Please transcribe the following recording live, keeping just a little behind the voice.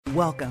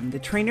Welcome to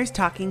Trainers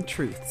Talking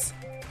Truths.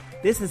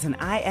 This is an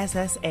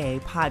ISSA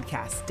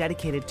podcast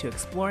dedicated to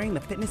exploring the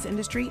fitness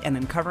industry and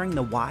uncovering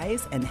the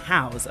whys and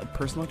hows of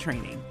personal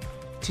training.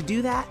 To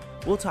do that,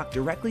 we'll talk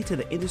directly to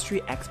the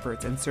industry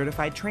experts and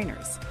certified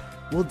trainers.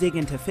 We'll dig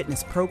into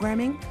fitness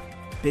programming,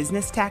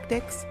 business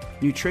tactics,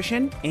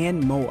 nutrition,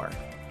 and more.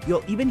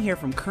 You'll even hear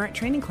from current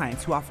training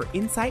clients who offer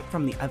insight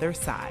from the other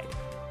side.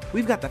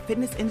 We've got the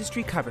fitness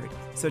industry covered,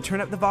 so turn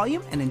up the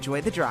volume and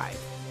enjoy the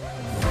drive.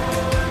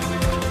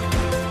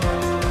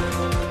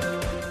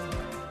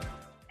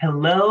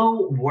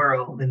 Hello,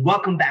 world, and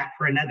welcome back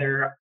for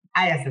another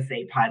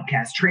ISSA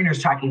podcast,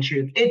 Trainers Talking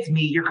Truth. It's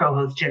me, your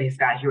co-host, Jenny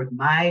Scott, here with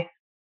my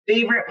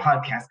favorite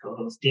podcast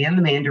co-host, Dan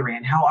the Man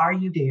Duran. How are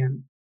you,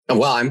 Dan?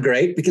 Well, I'm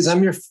great because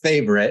I'm your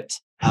favorite.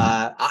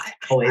 I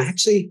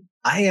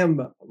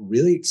am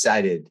really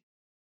excited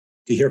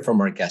to hear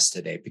from our guest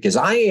today because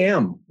I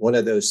am one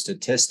of those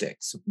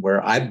statistics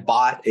where I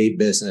bought a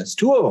business,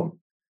 two of them.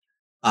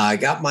 I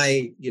got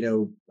my,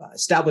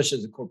 established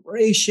as a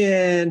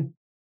corporation,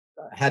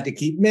 had to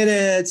keep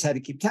minutes, had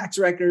to keep tax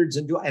records,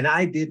 and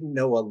I didn't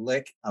know a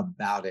lick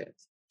about it.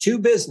 Two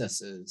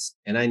businesses,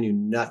 and I knew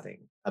nothing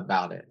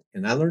about it.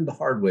 And I learned the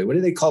hard way. What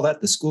do they call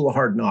that? The School of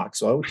Hard Knocks.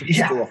 So I went to the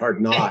School of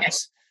Hard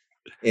Knocks.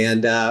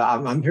 And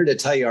I'm here to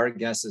tell you our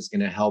guest is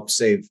going to help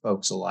save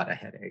folks a lot of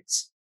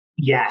headaches.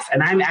 Yes.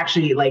 And I'm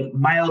actually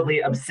mildly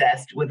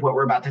obsessed with what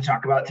we're about to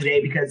talk about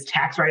today because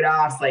tax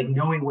write-offs,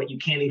 knowing what you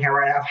can and can't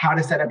write off, how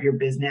to set up your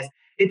business,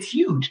 it's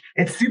huge.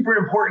 It's super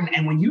important.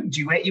 And when you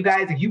do it, you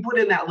guys, if you put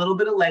in that little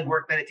bit of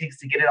legwork that it takes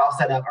to get it all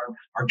set up,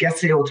 our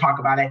guest today will talk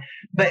about it,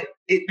 but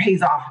it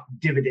pays off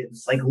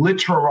dividends, like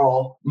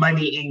literal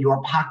money in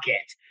your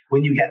pocket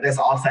when you get this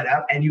all set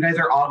up. And you guys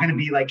are all going to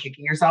be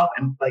kicking yourself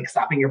and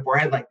stopping your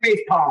forehead,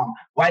 face palm.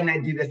 Why didn't I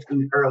do this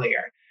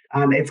earlier?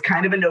 It's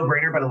kind of a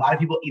no-brainer, but a lot of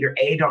people either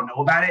A, don't know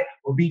about it,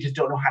 or B, just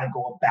don't know how to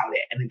go about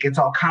it. And it gets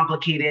all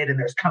complicated, and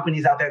there's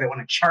companies out there that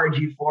want to charge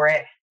you for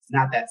it. It's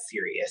not that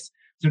serious.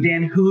 So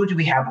Dan, who do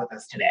we have with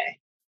us today?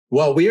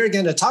 Well, we are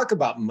going to talk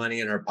about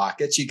money in our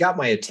pockets. You got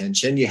my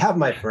attention. You have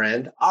our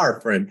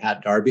friend,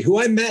 Pat Darby, who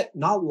I met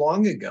not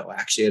long ago,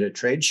 actually at a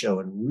trade show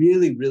and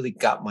really, really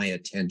got my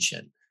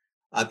attention.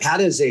 Pat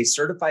is a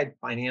certified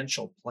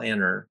financial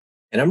planner,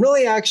 and I'm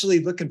really actually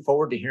looking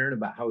forward to hearing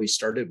about how he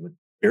started with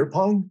beer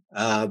pong,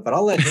 but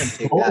I'll let him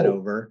take that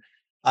over.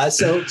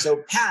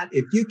 So Pat,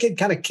 if you could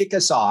kind of kick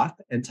us off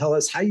and tell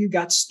us how you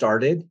got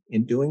started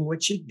in doing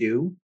what you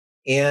do,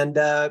 and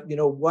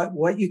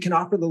what you can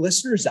offer the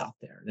listeners out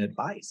there and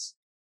advice.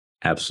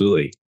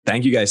 Absolutely.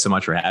 Thank you guys so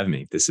much for having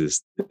me. This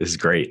is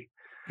great.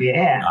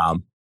 Yeah.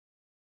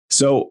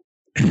 So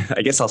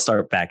I guess I'll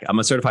start back. I'm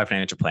a certified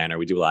financial planner.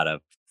 We do a lot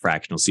of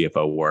fractional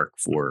CFO work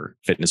for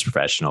fitness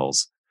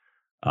professionals.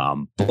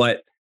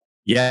 But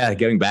yeah,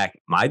 getting back,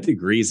 my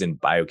degree is in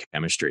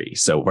biochemistry.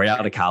 So right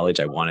out of college,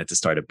 I wanted to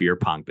start a beer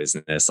pong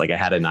business. I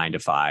had a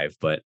 9-to-5,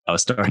 but I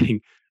was starting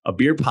a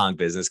beer pong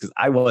business because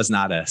I was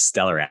not a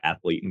stellar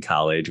athlete in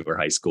college or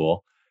high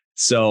school.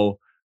 So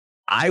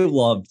I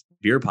loved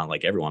beer pong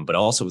like everyone, but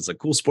also it's a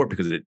cool sport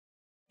because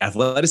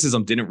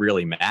athleticism didn't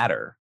really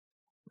matter.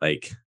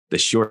 The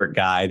short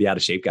guy, the out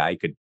of shape guy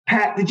could.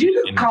 Pat, did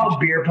you just call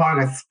beer pong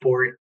a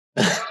sport?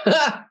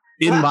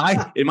 In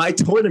my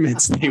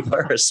tournaments, they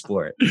were a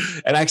sport.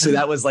 And actually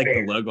that was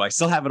the logo. I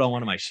still have it on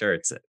one of my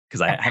shirts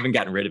because I haven't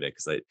gotten rid of it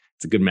because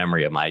it's a good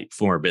memory of my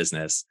former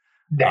business.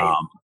 Nice.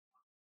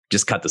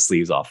 Just cut the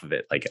sleeves off of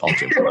it, all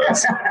gym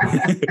clothes.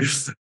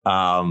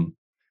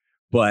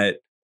 But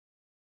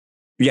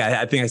yeah,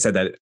 I think I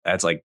said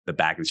that's the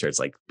back of the shirt.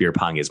 It's beer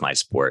pong is my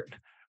sport.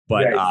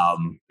 But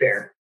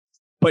fair.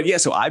 But yeah,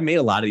 so I made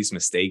a lot of these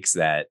mistakes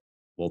that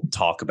we'll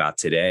talk about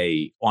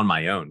today on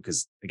my own.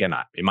 Because again,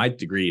 in my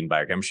degree in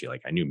biochemistry,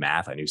 I knew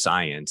math, I knew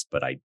science,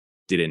 but I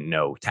didn't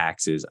know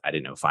taxes, I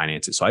didn't know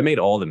finances. So I made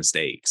all the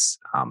mistakes,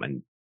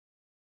 and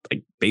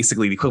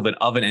basically the equivalent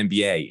of an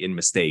MBA in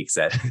mistakes.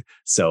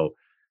 So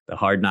the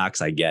hard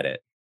knocks, I get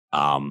it.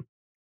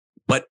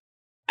 But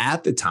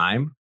at the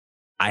time,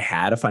 I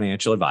had a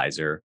financial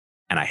advisor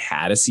and I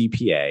had a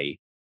CPA,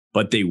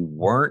 but they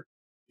weren't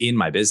in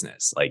my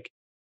business.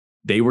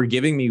 They were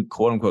giving me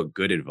quote unquote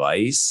good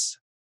advice,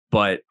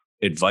 but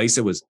advice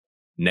that was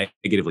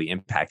negatively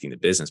impacting the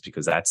business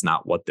because that's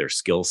not what their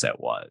skill set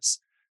was.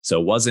 So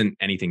it wasn't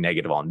anything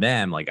negative on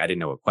them. I didn't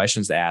know what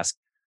questions to ask,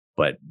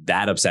 but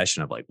that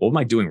obsession of what am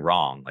I doing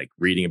wrong?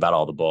 Reading about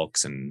all the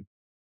books and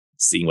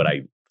seeing what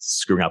I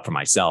screwing up for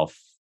myself,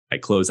 I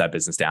closed that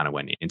business down and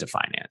went into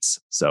finance.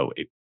 So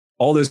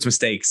all those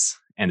mistakes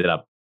ended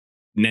up,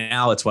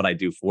 now it's what I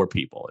do for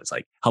people. It's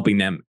helping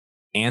them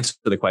answer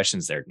the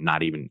questions they're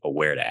not even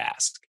aware to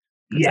ask.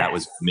 Yes. That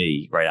was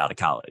me right out of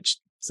college.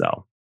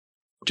 So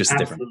just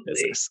Absolutely. A different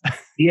business.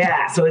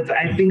 Yeah. So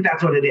I think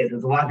that's what it is.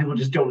 A lot of people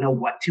just don't know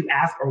what to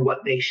ask or what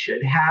they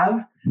should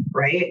have.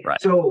 Right.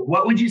 So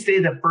what would you say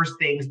the first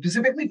thing,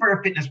 specifically for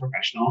a fitness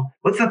professional,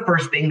 what's the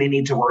first thing they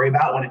need to worry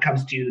about when it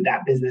comes to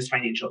that business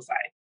financial side?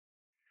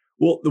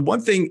 Well, the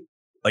one thing,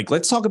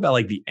 let's talk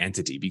about the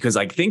entity, because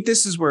I think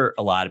this is where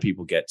a lot of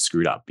people get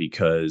screwed up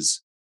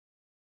because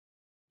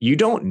you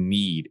don't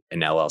need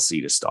an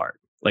LLC to start.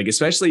 Like,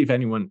 especially if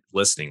anyone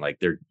listening, like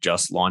they're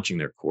just launching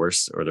their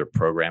course or their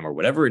program or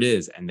whatever it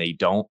is, and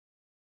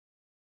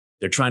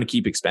they're trying to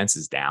keep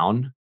expenses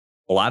down.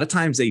 A lot of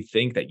times they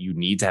think that you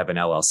need to have an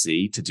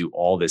LLC to do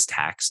all this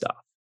tax stuff.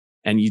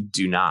 And you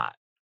do not.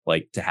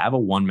 Like, to have a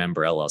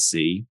one-member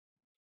LLC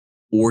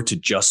or to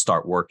just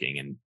start working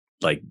and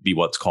like be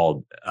what's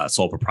called a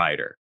sole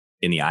proprietor,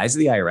 in the eyes of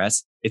the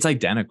IRS, it's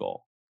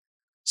identical.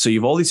 So you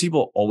have all these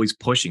people always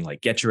pushing,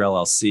 like, get your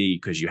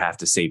LLC because you have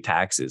to save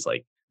taxes.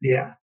 Like,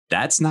 yeah,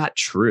 that's not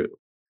true.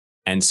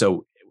 And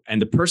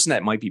the person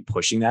that might be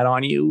pushing that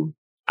on you,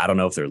 I don't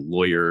know if they're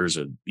lawyers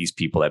or these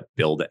people that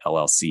build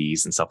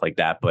LLCs and stuff like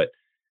that, but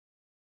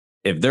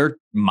if they're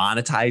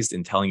monetized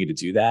and telling you to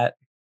do that,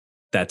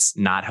 that's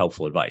not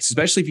helpful advice,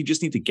 especially if you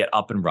just need to get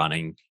up and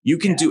running. You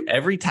can do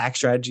every tax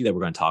strategy that we're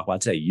going to talk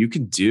about today. You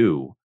can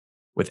do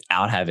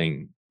without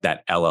having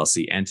that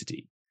LLC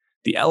entity.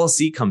 The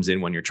LLC comes in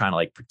when you're trying to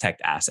like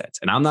protect assets.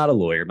 And I'm not a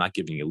lawyer, I'm not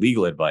giving you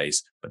legal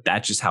advice, but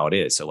that's just how it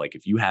is. So like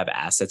if you have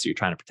assets that you're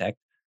trying to protect,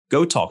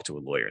 go talk to a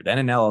lawyer. Then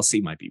an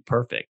LLC might be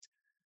perfect.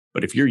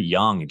 But if you're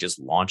young and just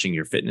launching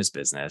your fitness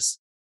business,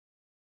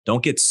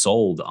 don't get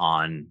sold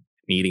on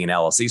needing an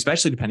LLC,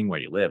 especially depending where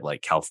you live,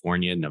 like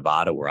California,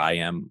 Nevada, where I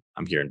am.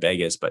 I'm here in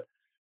Vegas, but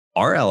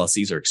our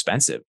LLCs are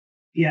expensive.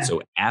 Yeah.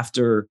 So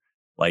after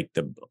like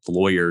the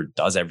lawyer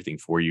does everything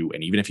for you,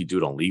 and even if you do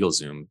it on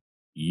LegalZoom,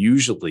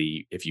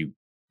 usually if you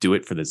do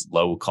it for as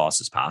low cost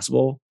as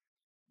possible,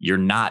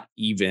 that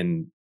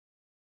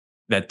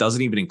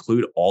doesn't even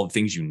include all the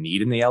things you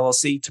need in the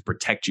LLC to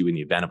protect you in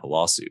the event of a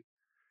lawsuit.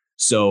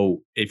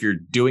 So if you're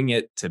doing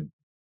it to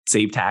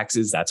save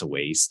taxes, that's a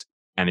waste.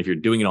 And if you're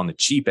doing it on the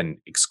cheap and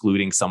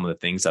excluding some of the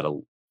things that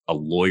a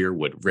lawyer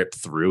would rip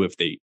through if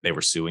they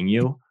were suing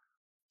you,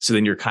 so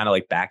then you're kind of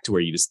like back to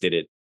where you just did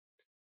it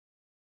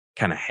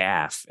kind of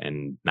half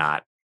and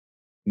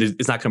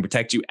it's not going to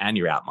protect you and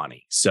you're out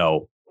money.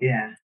 So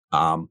yeah.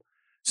 So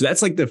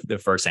that's like the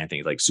first thing I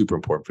think is like super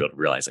important for you to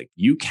realize, like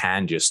you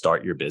can just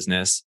start your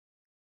business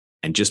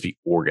and just be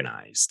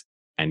organized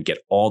and get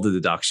all the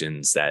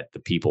deductions that the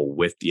people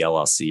with the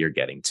LLC are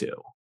getting too.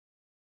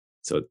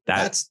 So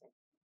that's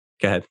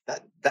go ahead.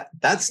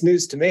 That's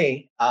news to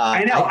me.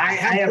 I know. I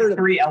have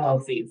 3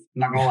 LLCs. I'm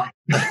not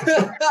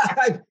gonna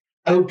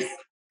lie.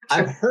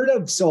 I've heard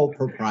of sole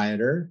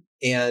proprietor,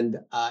 and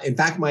in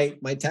fact, my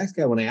tax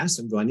guy, when I asked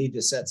him, "Do I need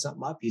to set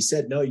something up?" he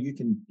said, "No, you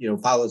can,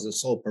 file as a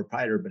sole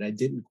proprietor." But I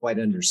didn't quite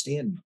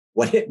understand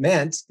what it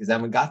meant because I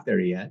haven't got there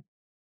yet.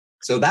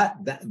 So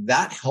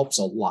that helps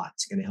a lot.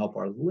 It's going to help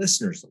our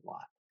listeners a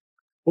lot.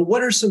 But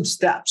what are some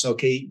steps?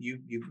 Okay,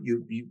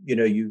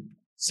 you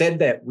said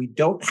that we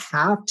don't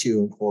have to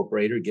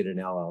incorporate or get an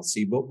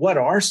LLC, but what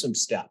are some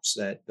steps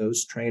that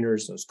those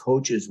trainers, those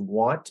coaches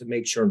want to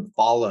make sure and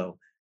follow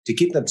to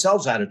keep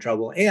themselves out of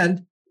trouble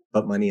and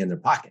put money in their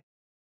pocket?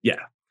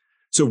 Yeah.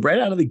 So right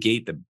out of the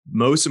gate, the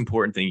most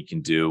important thing you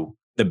can do,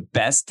 the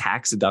best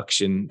tax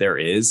deduction there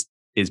is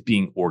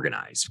being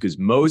organized, because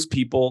most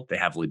people, they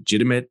have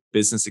legitimate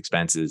business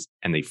expenses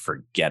and they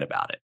forget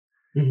about it.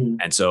 Mm-hmm.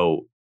 And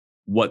so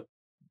what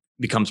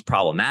becomes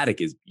problematic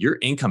is your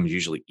income is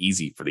usually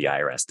easy for the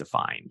IRS to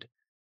find,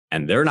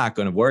 and they're not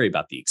going to worry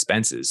about the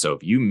expenses. So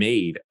if you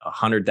made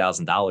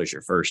 $100,000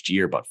 your first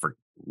year, but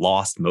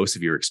lost most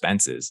of your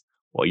expenses,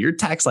 well, your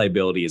tax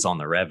liability is on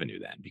the revenue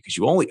then, because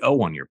you only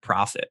owe on your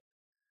profit.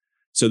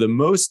 So the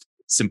most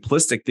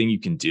simplistic thing you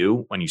can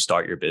do when you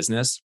start your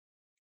business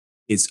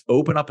is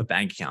open up a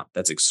bank account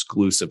that's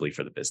exclusively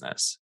for the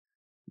business.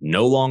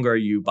 No longer are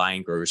you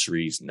buying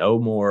groceries. No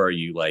more are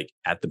you like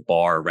at the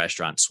bar or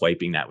restaurant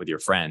swiping that with your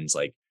friends.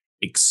 Like,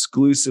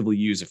 exclusively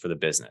use it for the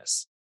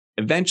business.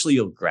 Eventually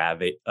you'll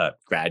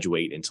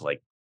graduate into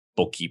like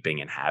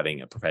bookkeeping and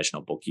having a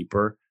professional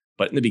bookkeeper.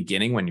 But in the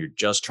beginning, when you're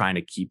just trying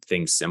to keep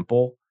things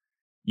simple,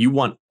 you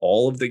want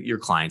all of your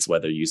clients,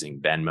 whether using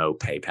Venmo,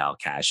 PayPal,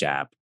 Cash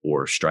App,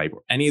 or Stripe,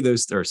 or any of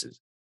those services,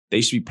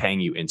 they should be paying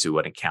you into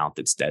an account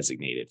that's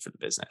designated for the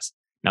business.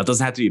 Now, it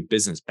doesn't have to be a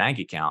business bank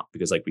account,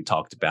 because like we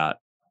talked about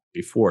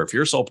before, if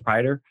you're a sole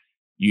proprietor,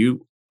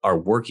 you are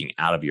working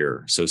out of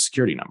your Social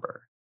Security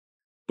number,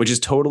 which is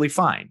totally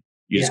fine.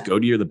 You just go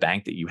to the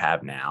bank that you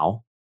have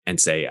now and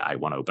say, I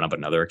want to open up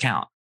another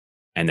account,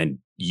 and then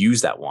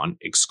use that one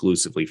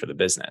exclusively for the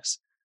business.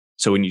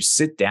 So when you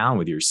sit down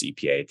with your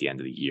CPA at the end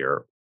of the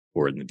year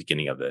or in the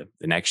beginning of the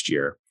next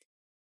year,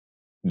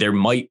 there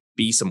might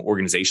be some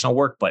organizational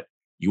work, but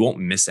you won't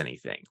miss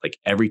anything. Like,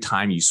 every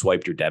time you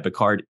swiped your debit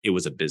card, it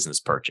was a business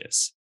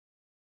purchase.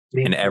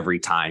 Yeah. And every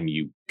time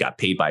you got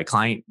paid by a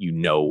client,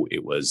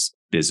 it was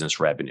business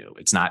revenue.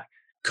 It's not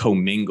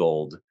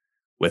commingled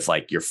with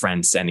like your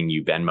friend sending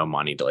you Venmo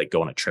money to like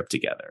go on a trip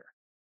together.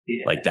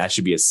 Yeah. Like, that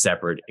should be a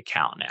separate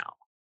account now.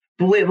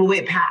 But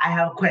wait, Pat, I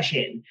have a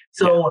question.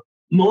 So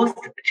most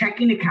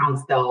checking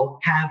accounts though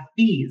have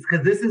fees,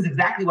 because this is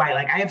exactly why,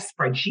 like, I have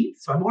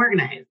spreadsheets, so I'm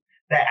organized,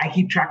 that I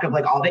keep track of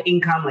like all the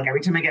income, like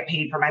every time I get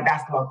paid for my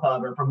basketball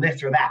club or from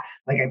this or that,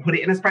 like I put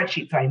it in a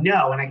spreadsheet so I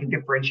know and I can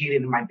differentiate it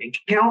in my bank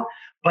account.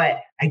 But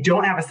I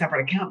don't have a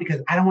separate account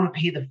because I don't want to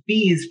pay the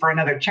fees for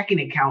another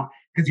checking account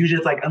Because usually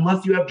it's like,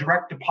 unless you have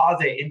direct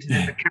deposit into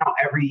this account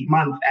every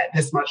month at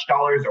this much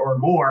dollars or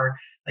more,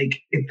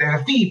 like if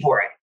there's a fee for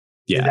it.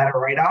 Yeah. Is that a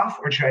write-off,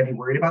 or should I be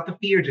worried about the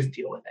fee, or just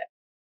deal with it?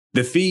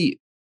 The fee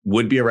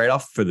would be a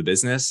write-off for the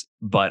business,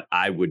 but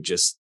I would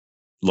just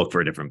look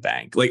for a different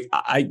bank. Like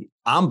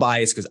I'm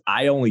biased because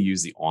I only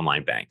use the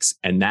online banks.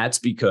 And that's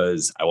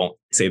because I won't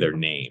say their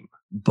name,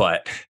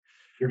 but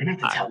you're going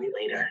to have to tell me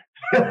later.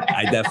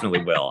 I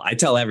definitely will. I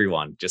tell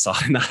everyone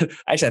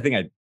actually, I think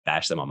I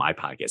bashed them on my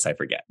podcast. I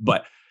forget,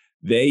 but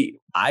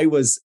I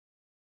was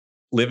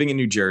living in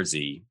New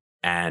Jersey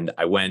and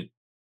I went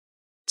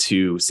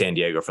to San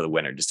Diego for the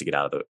winter just to get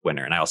out of the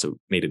winter. And I also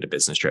made it a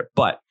business trip,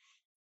 but,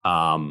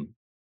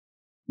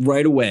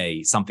 right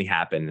away, something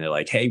happened. They're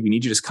like, hey, we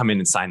need you to just come in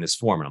and sign this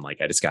form. And I'm like,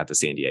 I just got to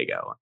San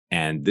Diego.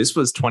 And this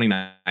was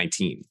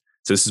 2019.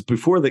 So this is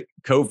before the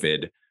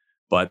COVID,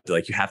 but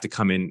like, you have to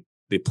come in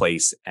the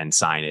place and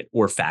sign it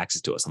or fax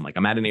it to us. I'm like,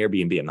 I'm at an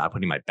Airbnb. I'm not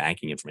putting my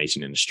banking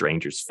information in a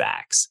stranger's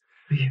fax.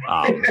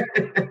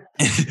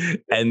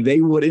 And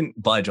they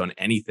wouldn't budge on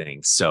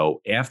anything.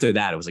 So after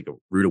that, it was like a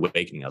rude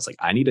awakening. I was like,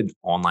 I need an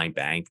online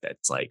bank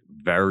that's like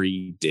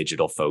very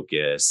digital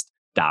focused,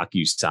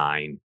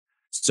 DocuSign.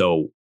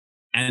 So,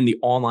 and the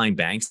online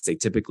banks, they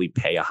typically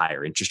pay a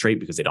higher interest rate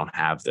because they don't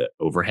have the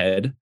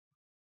overhead.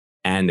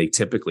 And they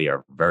typically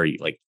are very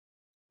like,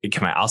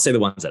 I'll say the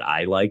ones that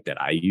I like that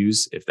I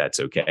use, if that's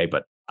okay,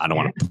 but I don't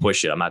want to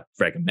push it. I'm not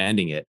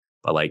recommending it.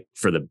 But like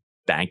for the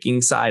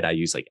banking side, I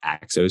use like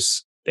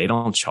Axos. They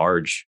don't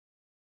charge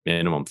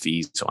minimum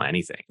fees on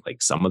anything.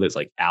 Like some of this,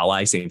 like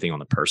Ally, same thing on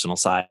the personal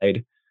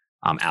side.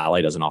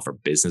 Ally doesn't offer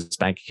business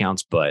bank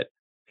accounts, but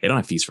they don't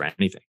have fees for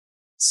anything.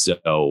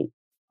 So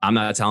I'm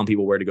not telling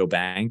people where to go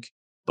bank,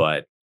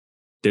 but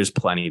there's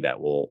plenty that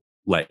will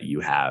let you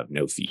have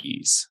no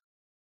fees.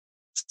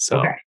 So,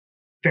 okay,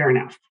 fair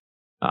enough.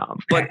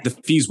 But the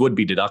fees would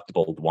be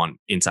deductible, the one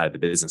inside of the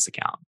business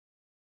account,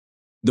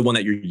 the one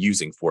that you're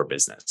using for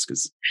business.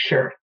 Because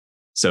sure.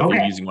 So if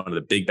you're using one of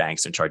the big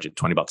banks and charge it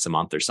 $20 a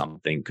month or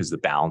something because the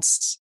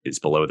balance is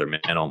below their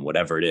minimum,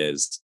 whatever it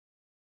is,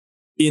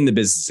 in the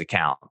business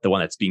account, the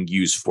one that's being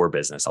used for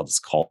business, I'll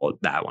just call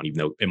it that one, even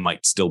though it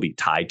might still be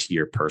tied to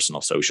your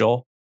personal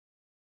social.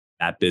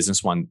 That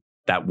business one,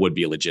 that would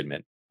be a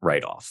legitimate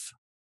write-off.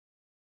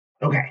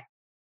 Okay,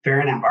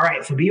 fair enough. All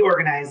right, so be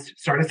organized,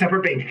 start a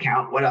separate bank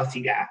account. What else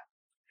you got?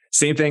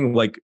 Same thing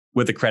like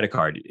with a credit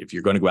card. If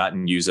you're going to go out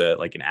and use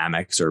like an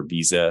Amex or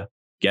Visa,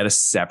 get a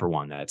separate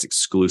one that's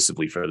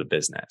exclusively for the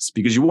business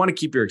because you want to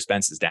keep your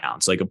expenses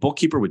down. So like a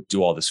bookkeeper would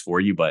do all this for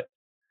you, but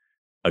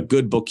a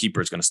good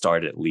bookkeeper is going to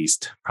start at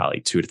least probably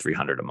 $200 to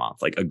 $300 a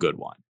month, like a good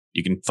one.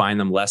 You can find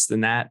them less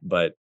than that,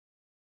 but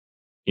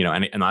you know,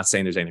 and I'm not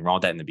saying there's anything wrong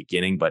with that in the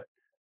beginning, but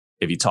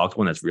if you talk to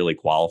one that's really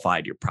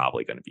qualified, you're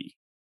probably going to be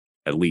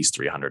at least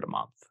 $300 a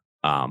month.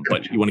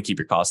 But you want to keep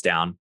your costs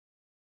down.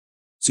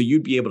 So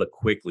you'd be able to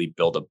quickly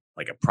build a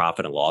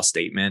profit and loss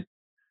statement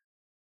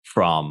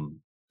from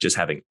just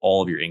having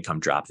all of your income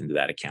dropped into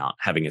that account,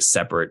 having a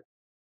separate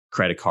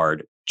credit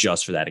card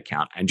just for that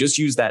account, and just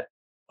use that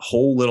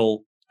whole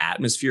little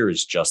atmosphere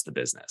as just the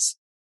business.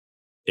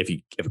 If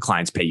a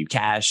clients pay you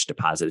cash,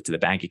 deposit it to the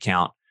bank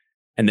account.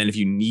 And then if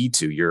you need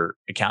to, your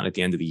accountant at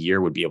the end of the year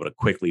would be able to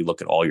quickly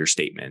look at all your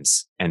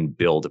statements and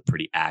build a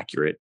pretty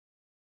accurate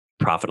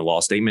profit and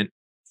loss statement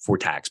for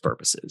tax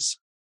purposes.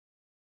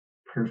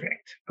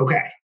 Perfect.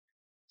 Okay.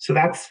 So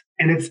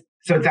it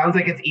sounds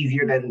like it's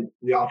easier than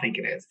we all think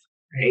it is,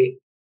 right?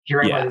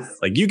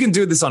 Like you can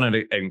do this on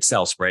an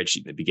Excel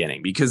spreadsheet in the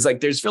beginning because like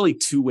there's really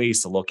two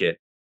ways to look at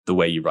the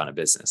way you run a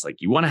business. Like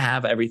you want to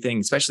have everything,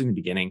 especially in the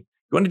beginning,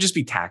 you want to just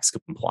be tax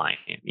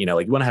compliant. You know,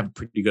 like you want to have a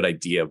pretty good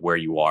idea of where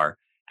you are.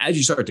 As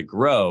you start to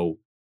grow,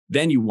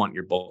 then you want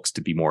your books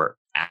to be more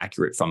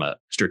accurate from a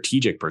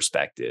strategic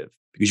perspective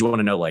because you want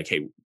to know like,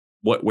 hey,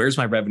 where's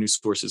my revenue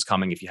sources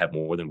coming if you have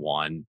more than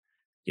one?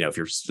 You know, if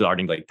you're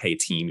starting to like pay a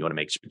team, you want to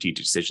make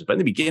strategic decisions. But in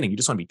the beginning, you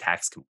just want to be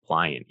tax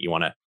compliant. You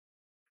want to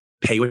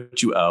pay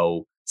what you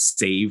owe,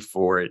 save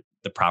for it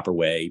the proper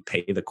way,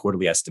 pay the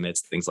quarterly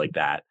estimates, things like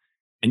that.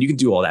 And you can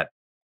do all that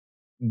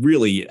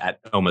really at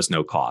almost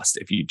no cost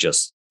if you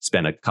just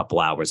spend a couple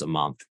hours a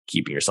month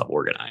keeping yourself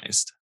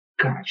organized.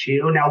 Got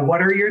you. Now,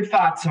 what are your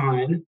thoughts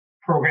on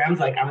programs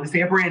like, I'm going to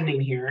say a brand name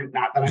here,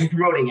 not that I'm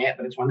promoting it,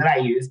 but it's one that I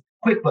use,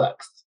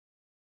 QuickBooks,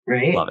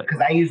 right? Love it.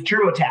 Because I use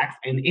TurboTax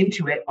and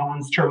Intuit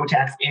owns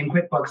TurboTax and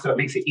QuickBooks, so it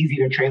makes it easy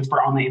to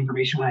transfer all my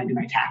information when I do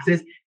my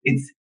taxes.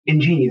 It's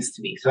ingenious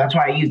to me. So that's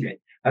why I use it.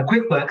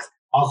 QuickBooks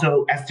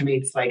also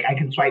estimates, like I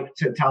can swipe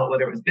to tell it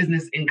whether it was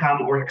business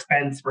income or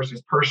expense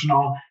versus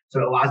personal.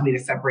 So it allows me to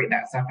separate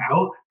that stuff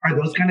out. Are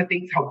those kind of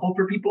things helpful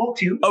for people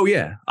too? Oh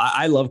yeah.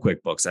 I love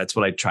QuickBooks. That's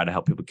what I try to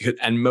help people get.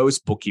 And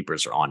most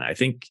bookkeepers are on it. I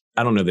think,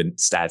 I don't know the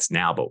stats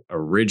now, but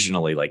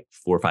originally like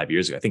 4 or 5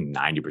 years ago, I think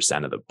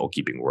 90% of the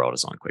bookkeeping world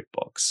is on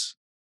QuickBooks.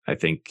 I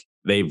think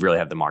they really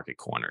have the market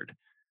cornered.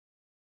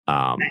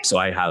 Nice. So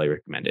I highly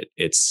recommend it.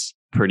 It's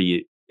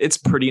pretty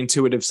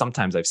intuitive.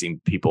 Sometimes I've seen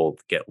people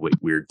get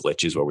weird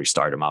glitches where we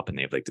start them up and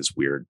they have like this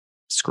weird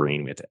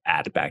screen. We have to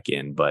add it back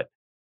in. But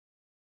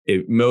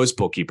Most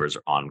bookkeepers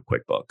are on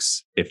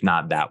QuickBooks, if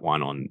not that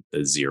one on the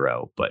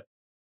Xero. But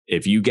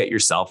if you get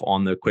yourself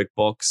on the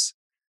QuickBooks,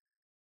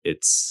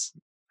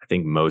 I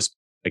think most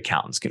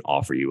accountants can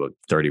offer you a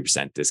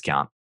 30%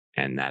 discount,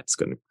 and that's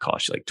going to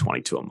cost you like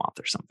 $22 a month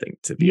or something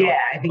to be. Yeah,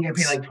 I think I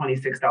pay like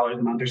 $26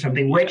 a month or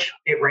something, which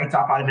it writes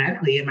off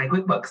automatically in my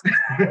QuickBooks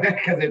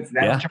because it's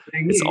that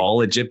charging me. It's all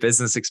legit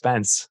business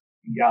expense.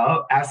 Yeah,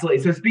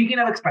 absolutely. So speaking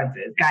of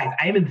expenses, guys,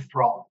 I am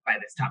enthralled by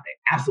this topic.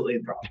 Absolutely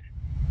enthralled.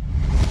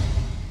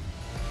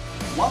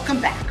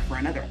 Welcome back for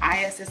another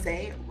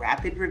ISSA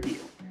Rapid Review.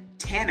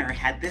 Tanner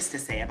had this to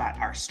say about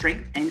our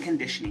strength and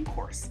conditioning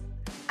course.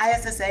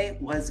 ISSA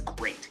was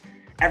great.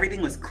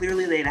 Everything was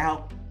clearly laid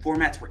out,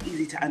 formats were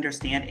easy to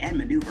understand and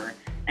maneuver,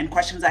 and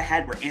questions I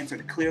had were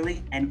answered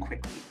clearly and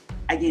quickly.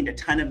 I gained a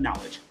ton of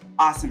knowledge.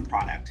 Awesome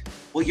product.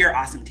 Well, you're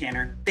awesome,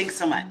 Tanner. Thanks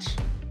so much.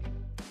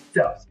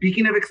 So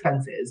speaking of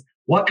expenses,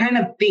 what kind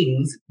of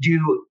things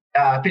do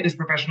fitness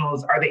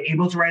professionals, are they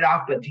able to write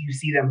off, but do you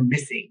see them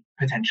missing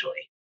potentially?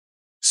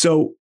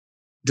 So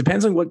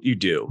depends on what you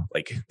do.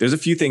 Like there's a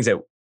few things that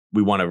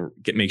we want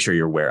to make sure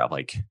you're aware of.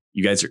 Like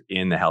you guys are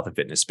in the health and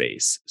fitness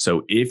space.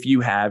 So if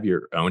you have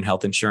your own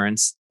health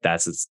insurance,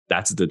 that's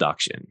a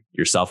deduction.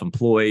 You're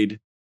self-employed,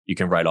 you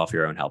can write off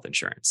your own health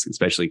insurance,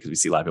 especially because we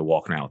see a lot of people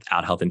walking around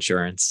without health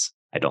insurance.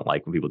 I don't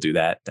like when people do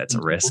that. That's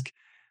a risk,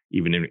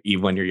 even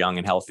when you're young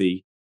and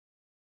healthy.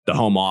 The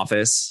home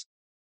office,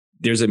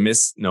 there's a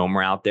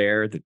misnomer out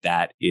there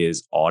that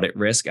is audit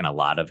risk. And a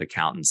lot of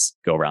accountants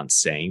go around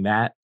saying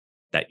that.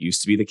 That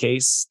used to be the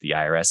case. The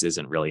IRS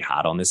isn't really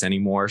hot on this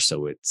anymore.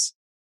 So it's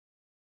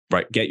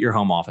right. Get your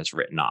home office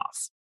written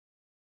off.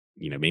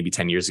 Maybe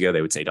 10 years ago,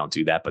 they would say, don't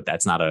do that, but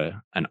that's not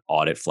an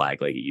audit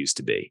flag like it used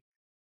to be.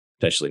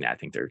 Especially now, I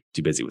think they're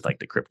too busy with like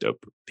the crypto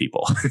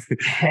people.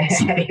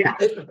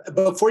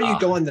 Before you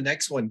go on the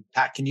next one,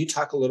 Pat, can you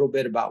talk a little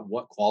bit about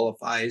what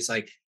qualifies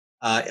like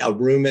a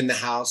room in the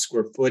house,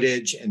 square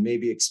footage, and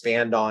maybe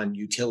expand on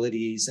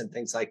utilities and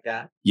things like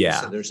that? Yeah.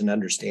 So there's an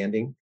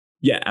understanding.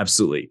 Yeah,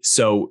 absolutely.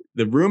 So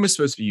the room is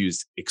supposed to be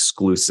used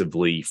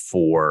exclusively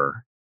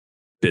for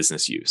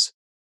business use.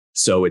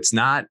 So it's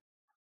not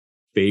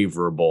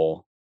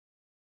favorable.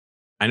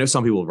 I know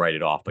some people write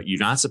it off, but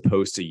you're not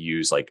supposed to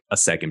use like a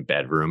second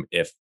bedroom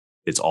if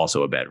it's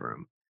also a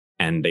bedroom.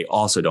 And they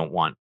also don't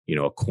want,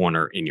 a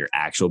corner in your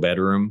actual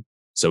bedroom.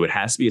 So it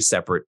has to be a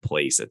separate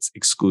place that's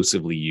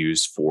exclusively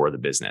used for the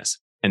business.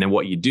 And then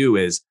what you do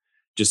is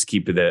just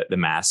keep the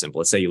math simple.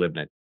 Let's say you live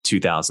in a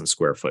 2,000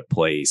 square foot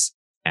place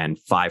and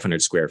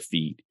 500 square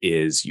feet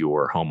is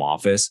your home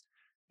office.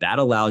 That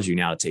allows you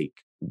now to take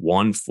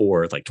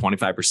 1/4, like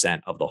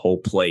 25% of the whole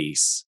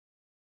place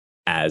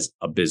as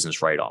a business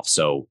write-off.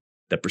 So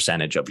the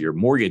percentage of your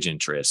mortgage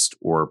interest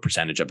or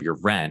percentage of your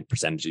rent,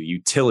 percentage of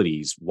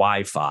utilities,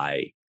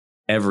 Wi-Fi,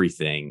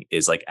 everything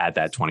is like at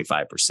that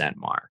 25%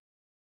 mark.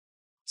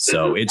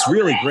 So it's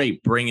really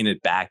great bringing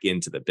it back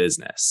into the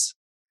business.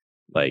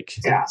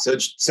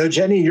 So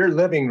Jenny, your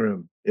living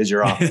room is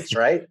your office,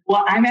 right?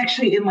 Well, I'm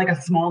actually in like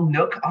a small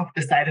nook off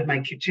the side of my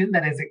kitchen.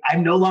 That is,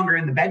 I'm no longer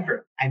in the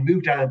bedroom. I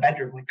moved out of the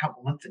bedroom like a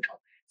couple months ago.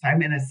 So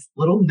I'm in a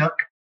little nook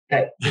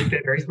that with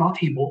a very small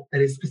table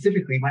that is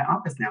specifically my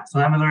office now. So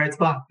I'm in the right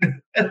spot.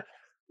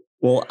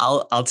 Well,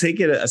 I'll take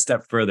it a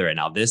step further. And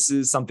now this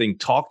is something,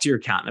 talk to your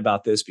accountant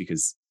about this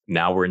because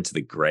now we're into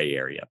the gray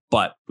area,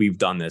 but we've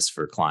done this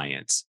for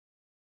clients.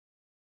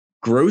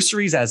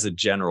 Groceries as a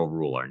general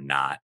rule are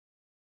not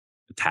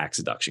a tax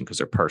deduction because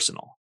they're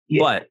personal.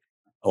 Yeah. But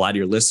a lot of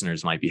your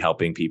listeners might be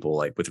helping people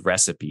like with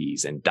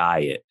recipes and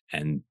diet.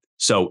 And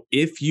so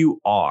if you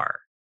are,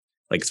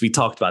 like, 'cause we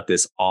talked about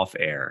this off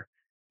air,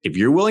 if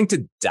you're willing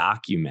to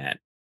document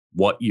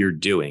what you're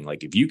doing,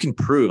 like if you can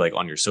prove like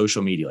on your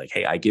social media, like,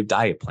 hey, I give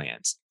diet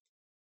plans,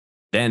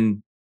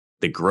 then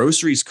the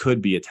groceries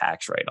could be a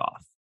tax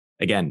write-off.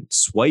 Again,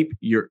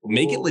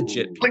 make it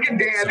legit. Look at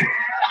Dan.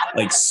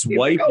 Like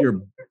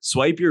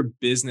swipe your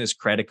business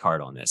credit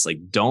card on this.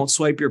 Like don't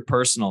swipe your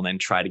personal and then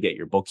try to get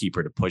your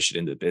bookkeeper to push it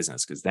into the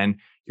business, because then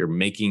you're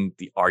making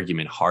the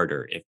argument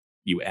harder if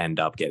you end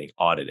up getting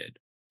audited.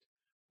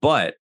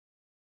 But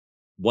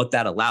what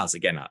that allows,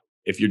 again,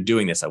 if you're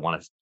doing this,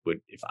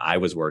 if I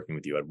was working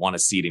with you, I'd want to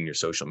see it in your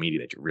social media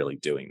that you're really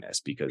doing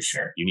this, because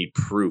you need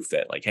proof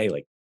that like, hey,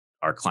 like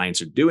our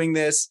clients are doing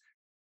this.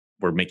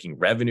 We're making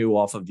revenue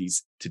off of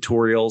these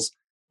tutorials.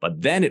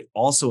 But then it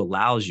also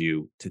allows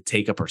you to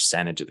take a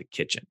percentage of the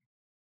kitchen.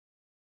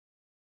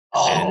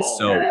 And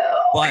so,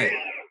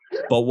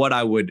 but what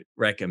I would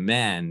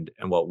recommend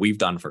and what we've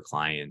done for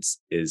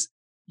clients is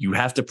you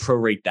have to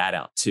prorate that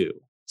out too.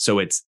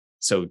 So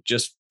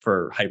just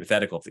for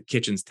hypothetical, if the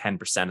kitchen's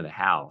 10% of the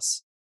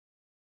house,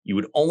 you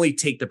would only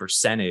take the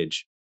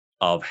percentage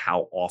of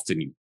how often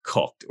you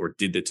cooked or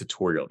did the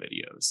tutorial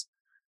videos.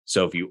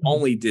 So if you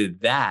only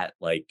did that,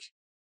 like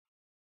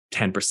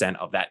 10%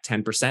 of that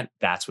 10%,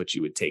 that's what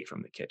you would take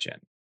from the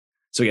kitchen.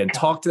 So again,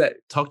 talk to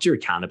your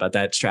accountant about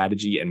that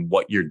strategy and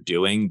what you're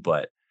doing,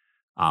 but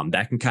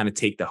that can kind of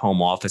take the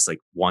home office like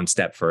one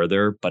step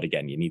further. But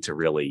again, you need to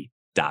really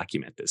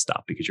document this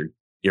stuff because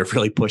you're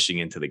really pushing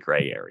into the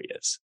gray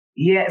areas.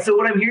 Yeah. So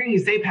what I'm hearing you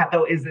say, Pat,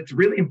 though, is it's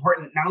really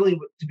important not only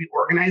to be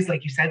organized,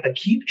 like you said, but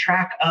keep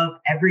track of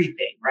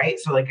everything, right?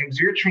 So like as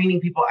you're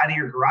training people out of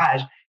your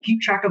garage,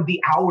 keep track of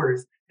the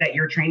hours that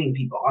you're training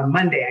people. On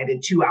Monday, I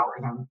did 2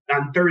 hours.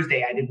 On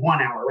Thursday, I did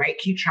 1 hour, right?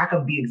 Keep track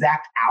of the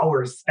exact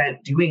hours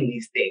spent doing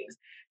these things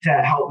to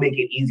help make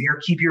it easier.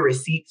 Keep your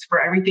receipts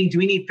for everything. Do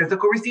we need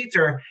physical receipts,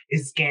 or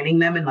is scanning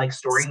them and like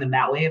storing them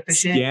that way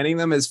efficient? Scanning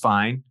them is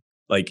fine.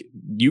 Like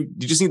you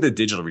just need the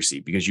digital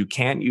receipt because you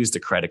can't use the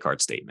credit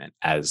card statement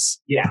as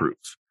proof.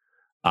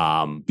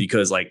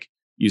 Because like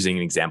using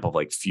an example of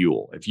like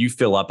fuel, if you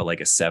fill up at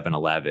like a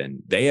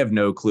 7-Eleven, they have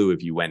no clue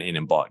if you went in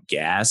and bought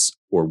gas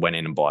or went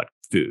in and bought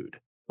food.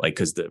 Like,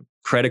 because the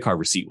credit card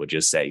receipt would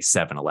just say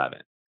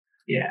 7-Eleven.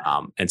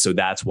 Yeah. And so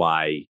that's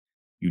why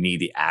you need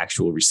the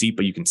actual receipt,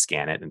 but you can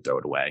scan it and throw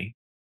it away.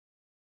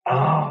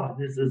 Oh,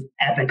 this is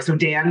epic. So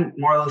Dan,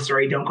 moral of the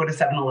story, don't go to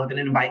 7-Eleven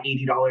and buy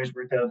 $80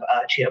 worth of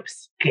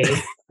chips.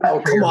 Okay.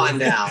 Oh, come on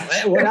now.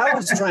 What I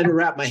was trying to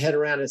wrap my head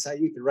around is how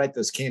you could write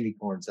those candy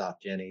corns off,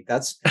 Jenny.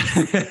 That's,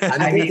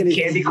 I mean,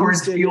 candy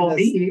corns fuel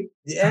me.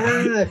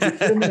 Yeah. If you put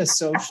them in a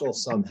social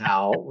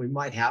somehow, we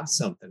might have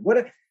something.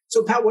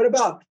 So Pat, what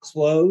about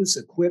clothes,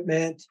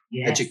 equipment,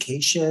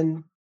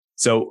 education?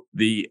 So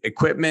the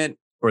equipment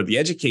or the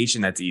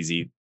education, that's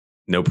easy.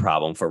 No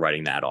problem for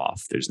writing that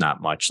off. There's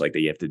not much like that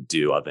you have to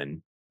do other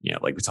than,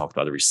 like we talked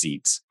about the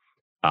receipts.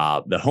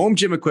 The home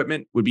gym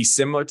equipment would be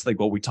similar to like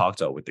what we talked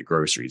about with the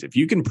groceries. If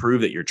you can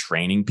prove that you're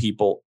training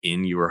people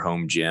in your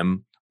home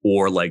gym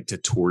or like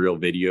tutorial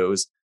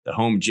videos, the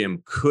home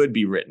gym could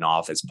be written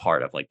off as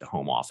part of like the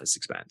home office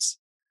expense.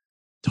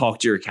 Talk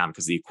to your accountant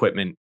because the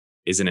equipment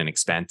isn't an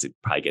expense. It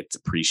probably gets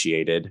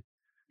appreciated.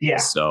 Yeah.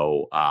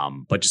 So,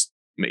 but just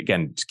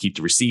again, just keep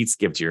the receipts,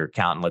 give it to your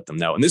accountant, let them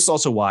know. And this is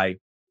also why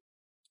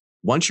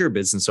once you're a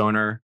business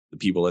owner, the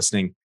people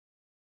listening,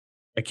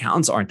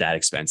 accountants aren't that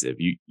expensive.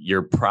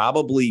 You're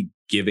probably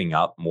giving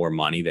up more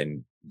money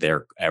than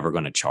they're ever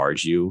going to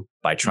charge you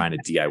by trying to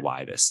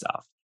DIY this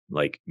stuff.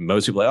 Like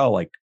most people,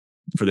 like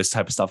for this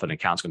type of stuff, an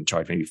accountant's going to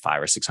charge maybe $500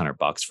 or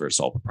 $600 for a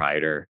sole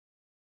proprietor.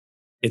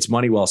 It's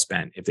money well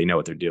spent if they know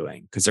what they're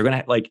doing, because they're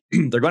going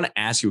to they're going to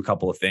ask you a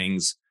couple of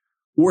things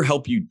or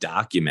help you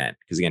document.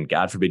 Because again,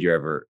 God forbid you're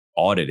ever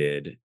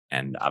audited,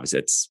 and obviously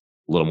it's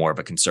a little more of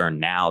a concern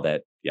now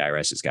that the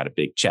IRS has got a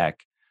big check,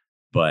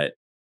 but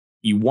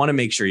you want to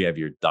make sure you have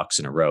your ducks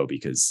in a row,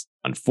 because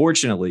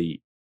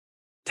unfortunately,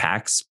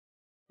 tax,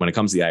 when it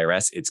comes to the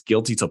IRS, it's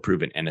guilty till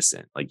proven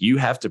innocent. Like you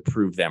have to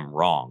prove them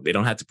wrong. They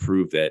don't have to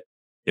prove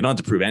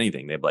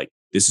anything. They're like,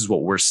 this is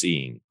what we're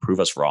seeing. Prove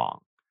us wrong.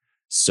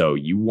 So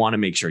you want to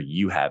make sure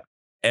you have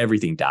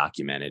everything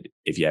documented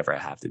if you ever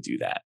have to do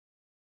that.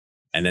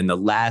 And then the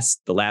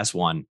last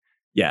one,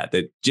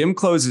 the gym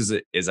clothes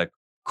is a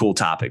cool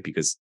topic,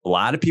 because a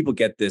lot of people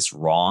get this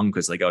wrong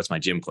because like, oh, it's my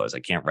gym clothes, I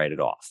can't write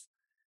it off.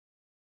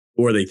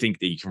 Or they think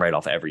that you can write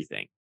off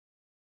everything.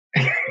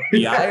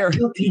 The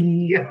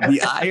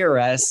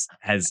IRS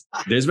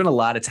there's been a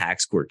lot of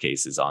tax court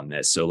cases on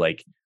this. So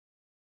like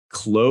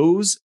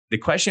clothes, the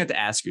question you have to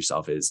ask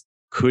yourself is,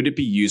 could it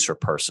be used for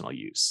personal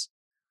use?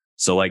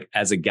 So like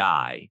as a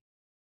guy,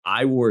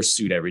 I wore a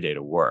suit every day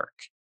to work.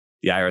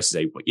 The IRS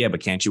say, yeah, but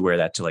can't you wear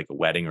that to like a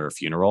wedding or a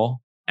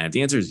funeral? And if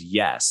the answer is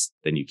yes,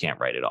 then you can't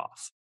write it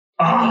off.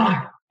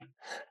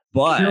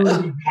 But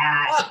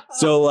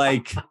so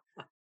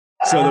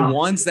the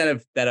ones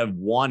that have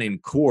won in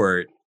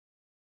court,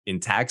 in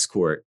tax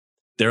court,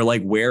 they're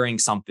like wearing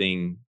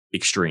something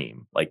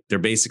extreme. Like they're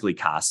basically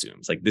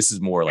costumes. Like this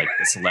is more like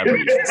the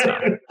celebrities and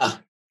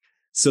stuff.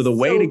 So the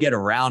way to get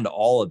around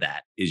all of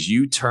that is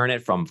you turn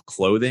it from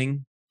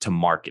clothing to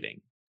marketing.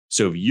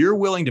 So if you're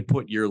willing to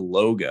put your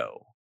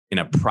logo in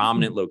a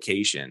prominent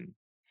location,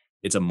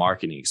 it's a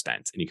marketing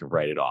expense and you can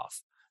write it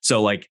off.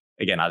 So like,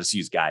 again, I'll just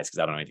use guys because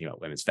I don't know anything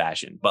about women's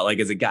fashion, but like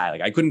as a guy,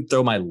 like I couldn't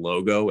throw my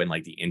logo in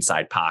like the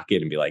inside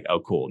pocket and be like, oh,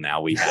 cool,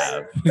 now we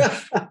have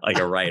like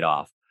a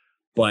write-off.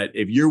 But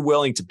if you're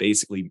willing to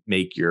basically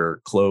make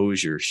your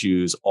clothes, your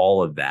shoes,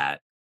 all of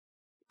that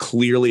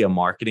clearly a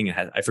marketing,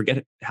 I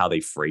forget how they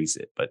phrase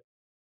it, but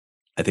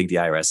I think the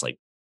IRS,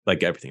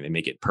 like everything, they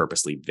make it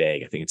purposely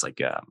vague. I think it's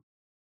like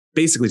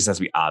basically just has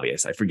to be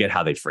obvious. I forget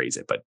how they phrase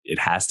it, but it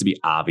has to be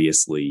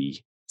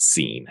obviously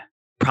seen,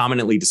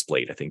 prominently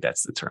displayed. I think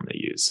that's the term they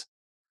use.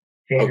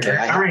 Okay.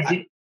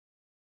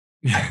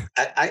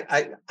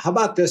 How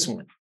about this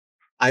one?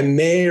 I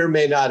may or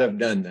may not have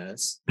done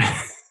this,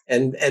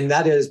 and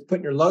that is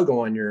putting your logo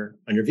on your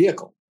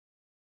vehicle.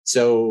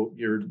 So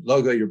your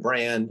logo, your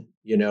brand,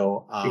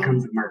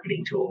 becomes a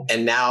marketing tool.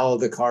 And now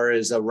the car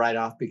is a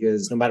write-off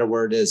because no matter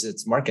where it is,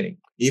 it's marketing.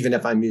 Even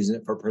if I'm using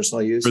it for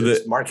personal use,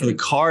 it's marketing. For the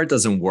car, it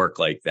doesn't work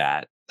like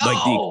that.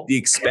 Like the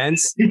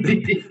expense,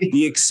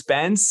 the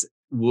expense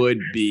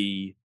would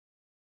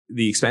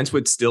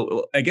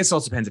still, I guess it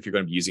also depends if you're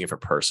going to be using it for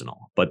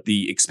personal, but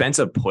the expense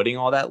of putting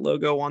all that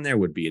logo on there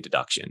would be a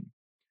deduction.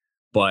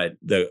 But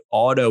the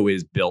auto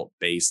is built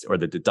based, or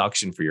the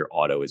deduction for your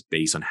auto is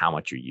based on how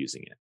much you're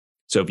using it.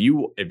 So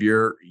if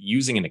you're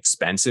using an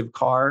expensive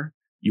car,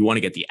 you want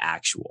to get the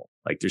actual.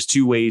 Like there's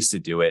two ways to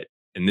do it.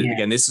 And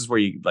again, this is where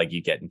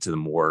you get into the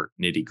more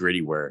nitty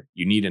gritty where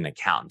you need an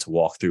accountant to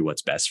walk through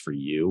what's best for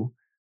you.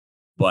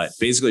 But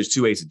basically there's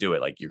two ways to do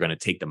it. Like you're going to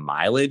take the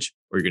mileage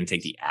or you're going to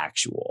take the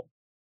actual.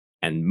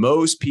 And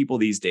most people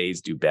these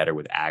days do better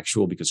with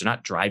actual because they're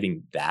not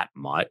driving that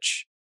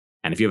much.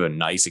 And if you have a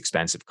nice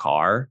expensive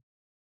car,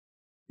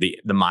 the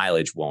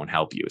mileage won't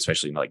help you,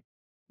 especially like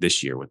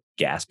this year with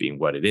gas being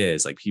what it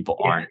is. Like people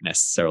aren't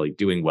necessarily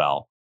doing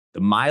well.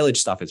 The mileage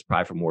stuff is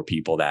probably for more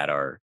people that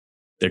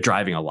they're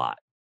driving a lot.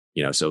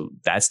 So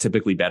that's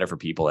typically better for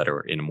people that are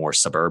in a more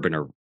suburban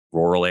or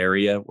rural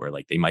area where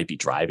like they might be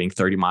driving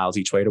 30 miles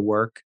each way to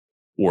work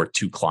or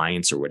to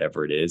clients or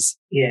whatever it is.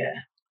 Yeah.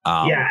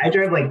 I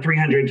drive like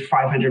 300,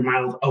 500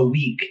 miles a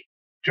week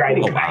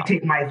driving. I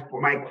take my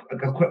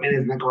equipment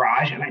in the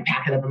garage and I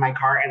pack it up in my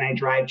car and I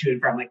drive to and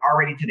from. Like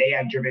already today,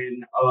 I've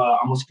driven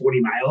almost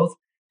 40 miles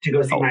to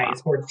go see my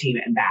sports team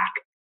and back.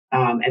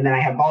 And then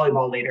I have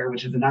volleyball later,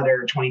 which is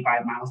another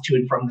 25 miles to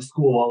and from the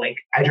school. Like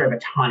I drive a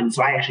ton.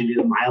 So I actually do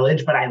the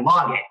mileage, but I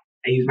log it.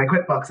 I use my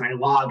QuickBooks and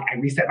I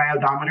reset my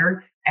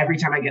odometer every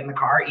time I get in the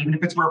car, even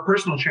if it's for a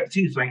personal trip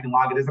too. So I can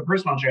log it as a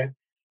personal trip,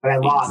 but I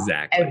log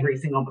every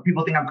single,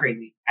 people think I'm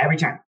crazy. Every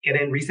time get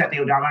in, reset the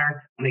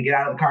odometer. When I get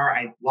out of the car,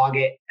 I log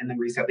it and then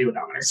reset the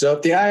odometer. So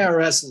if the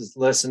IRS is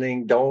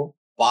listening, don't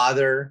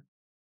bother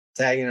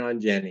tagging on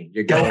Jenny.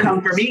 Don't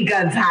come for me,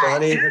 guns high.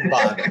 Don't even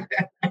bother.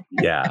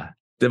 Yeah.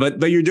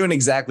 But you're doing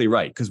exactly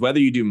right. Because whether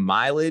you do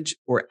mileage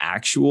or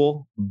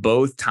actual,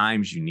 both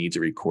times you need to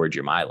record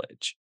your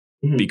mileage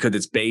because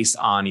it's based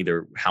on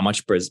either how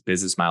much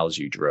business miles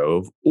you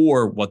drove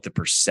or what the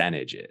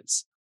percentage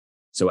is.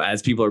 So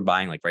as people are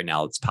buying, like right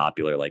now, it's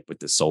popular, like with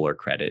the solar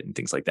credit and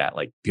things like that.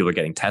 Like people are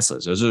getting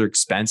Teslas. Those are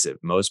expensive.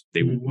 Most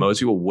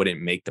people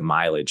wouldn't make the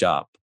mileage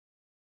up,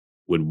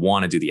 would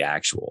want to do the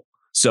actual.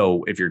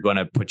 So if you're going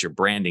to put your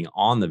branding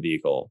on the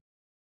vehicle,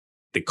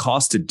 the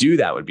cost to do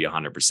that would be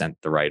 100%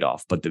 the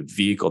write-off, but the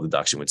vehicle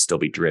deduction would still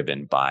be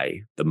driven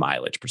by the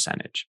mileage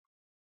percentage.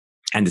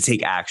 And to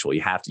take actual,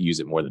 you have to use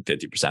it more than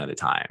 50% of the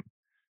time.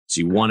 So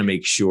you want to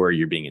make sure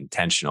you're being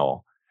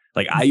intentional.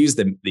 Like I use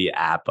the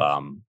app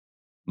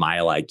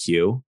Mile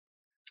IQ.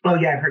 Oh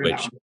yeah, I've heard of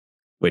that one.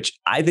 Which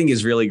I think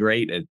is really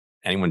great.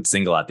 Anyone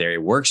single out there,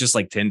 it works just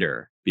like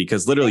Tinder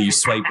because literally you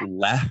swipe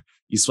left.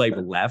 You swipe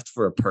left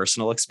for a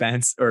personal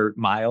expense or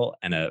mile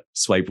and a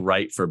swipe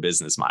right for a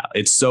business mile.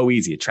 It's so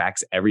easy. It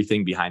tracks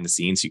everything behind the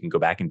scenes. So you can go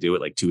back and do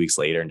it like 2 weeks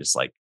later and just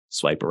like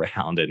swipe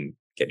around and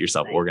get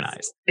yourself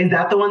organized. Is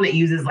that the one that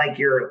uses like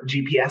your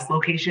GPS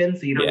location?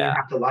 So you don't even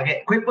have to log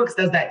it. QuickBooks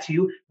does that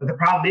too. But the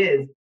problem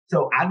is,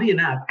 so oddly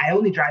enough, I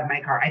only drive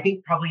my car. I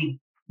think probably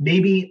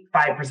maybe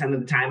 5% of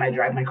the time I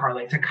drive my car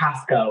like to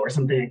Costco or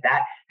something like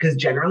that. Because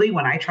generally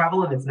when I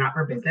travel and it's not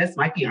for business,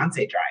 my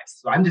fiance drives.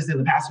 So I'm just in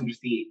the passenger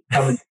seat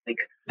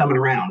coming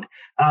around.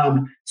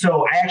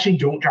 So I actually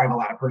don't drive a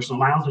lot of personal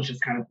miles, which is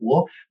kind of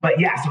cool. But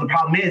yeah, so the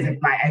problem is if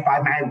I have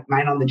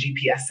mine on the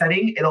GPS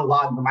setting, it'll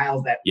log the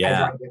miles that I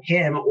drive with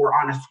him or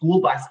on a school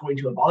bus going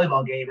to a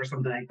volleyball game or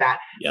something like that,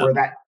 where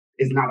that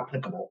is not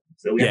applicable.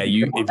 So if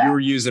you were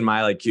using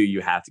MileIQ,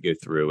 you have to go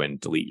through and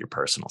delete your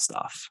personal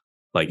stuff.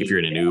 Like if you're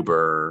in an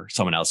Uber,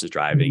 someone else is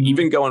driving,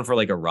 even going for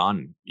like a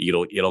run,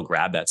 it'll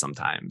grab that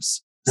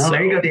sometimes. Oh,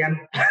 there you go, Dan.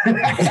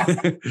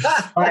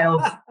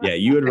 Yeah,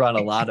 you would run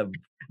a lot of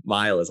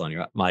miles on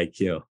your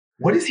MyQ.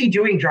 What is he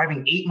doing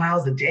driving 8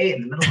 miles a day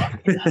in the middle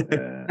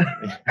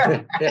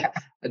of it?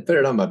 I'd put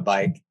it on my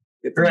bike.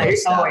 Right?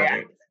 Oh,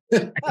 yeah.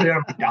 I put it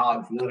on my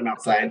dogs and let them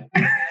outside.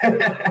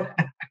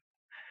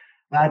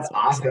 That's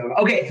awesome.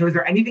 Okay, so is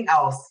there anything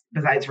else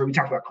besides we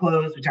talked about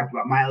clothes, we talked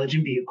about mileage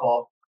and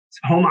vehicle,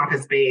 home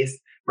office space,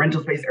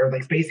 rental space, or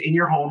like space in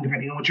your home,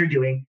 depending on what you're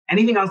doing.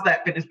 Anything else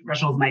that fitness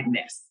professionals might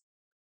miss?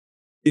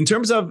 In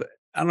terms of,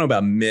 I don't know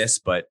about miss,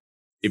 but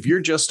if you're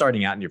just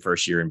starting out in your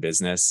first year in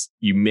business,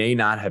 you may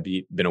not have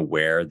been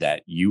aware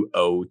that you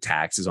owe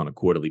taxes on a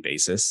quarterly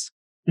basis.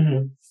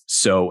 Mm-hmm.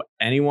 So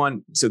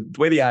the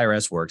way the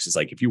IRS works is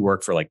like, if you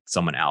work for like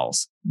someone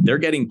else, the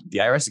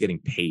IRS is getting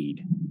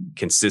paid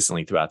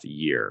consistently throughout the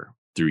year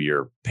through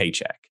your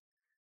paycheck.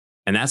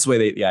 And that's the way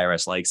the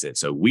IRS likes it.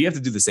 So we have to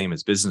do the same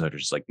as business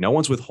owners. Like no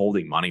one's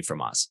withholding money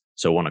from us.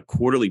 So on a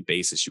quarterly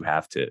basis, you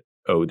have to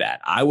owe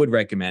that. I would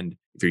recommend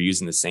if you're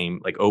using the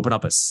same, like open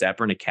up a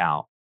separate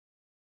account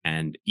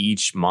and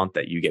each month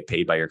that you get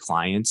paid by your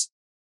clients,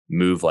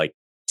 move like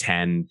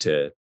 10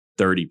 to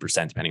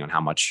 30%, depending on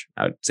how much,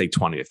 I would say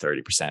 20 to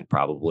 30%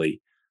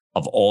 probably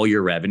of all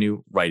your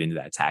revenue right into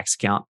that tax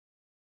account.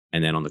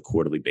 And then on the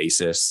quarterly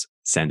basis,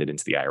 send it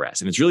into the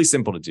IRS. And it's really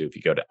simple to do. If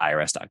you go to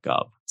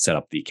irs.gov, set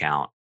up the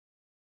account.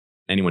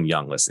 Anyone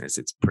young listening, it's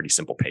a pretty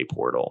simple pay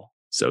portal.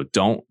 So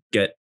don't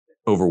get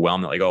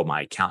overwhelmed like, oh,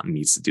 my accountant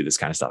needs to do this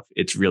kind of stuff.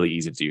 It's really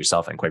easy to do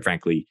yourself. And quite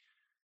frankly,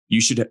 you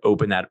should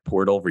open that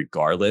portal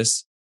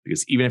regardless,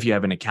 because even if you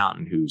have an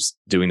accountant who's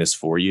doing this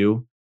for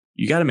you,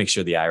 you got to make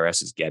sure the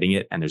IRS is getting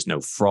it and there's no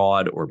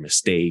fraud or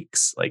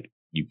mistakes. Like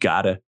you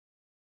gotta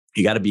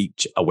be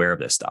aware of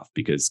this stuff,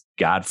 because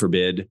God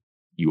forbid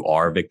you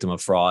are a victim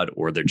of fraud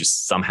or they're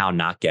just somehow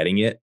not getting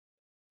it.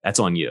 That's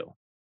on you.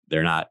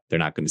 They're not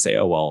going to say,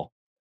 oh, well,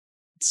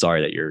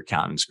 sorry that your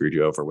accountant screwed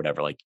you over,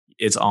 whatever. Like,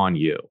 it's on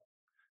you.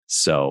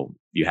 So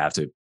you have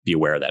to be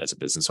aware of that as a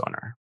business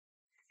owner.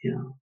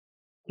 Yeah.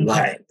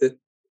 Okay.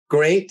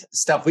 Great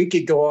stuff. We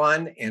could go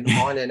on and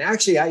on. And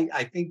actually,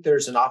 I think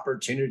there's an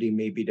opportunity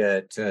maybe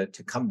to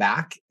come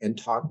back and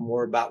talk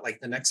more about like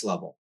the next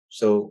level.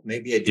 So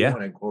maybe I do want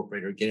to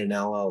incorporate or get an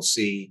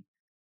LLC.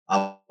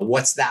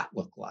 What's that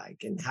look like?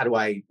 And how do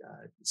I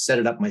set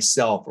it up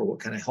myself? Or what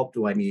kind of help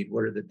do I need?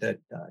 What are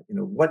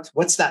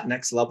what's that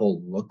next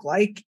level look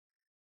like?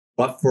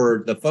 But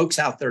for the folks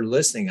out there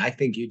listening, I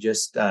think you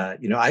just,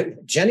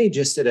 Jenny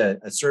just did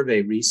a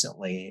survey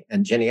recently.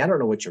 And Jenny, I don't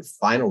know what your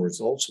final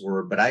results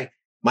were, but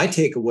my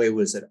takeaway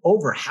was that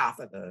over half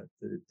of the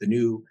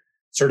new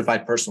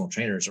certified personal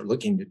trainers are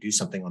looking to do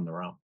something on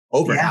their own.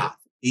 Over half,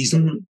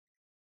 easily. Mm-hmm.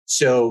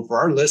 So for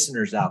our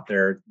listeners out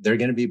there, they're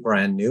going to be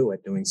brand new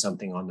at doing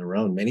something on their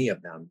own, many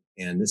of them.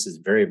 And this is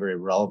very, very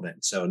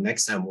relevant. So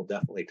next time we'll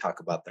definitely talk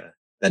about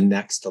the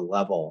next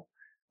level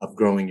of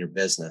growing your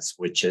business,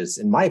 which is,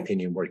 in my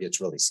opinion, where it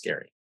gets really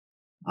scary.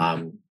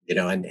 And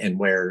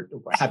where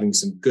having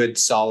some good,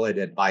 solid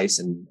advice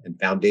and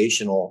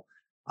foundational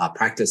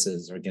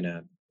practices are going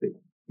to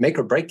make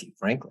or break you,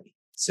 frankly.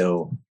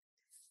 So,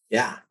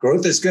 yeah,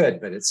 growth is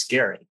good, but it's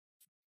scary.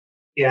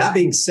 Yeah. That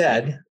being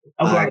said,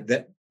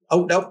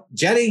 no,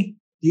 Jenny,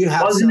 do you have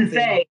something? I was going to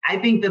say, I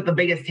think that the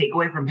biggest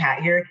takeaway from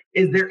Pat here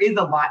is there is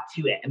a lot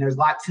to it. And there's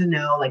lots to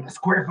know, like the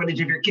square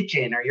footage of your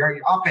kitchen or your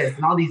office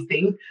and all these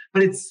things.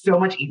 But it's so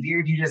much easier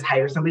if you just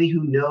hire somebody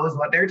who knows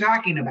what they're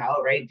talking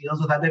about, right?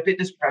 Deals with other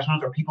fitness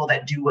professionals or people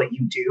that do what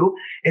you do.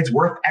 It's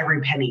worth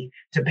every penny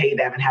to pay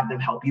them and have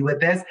them help you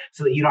with this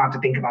so that you don't have to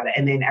think about it.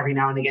 And then every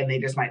now and again, they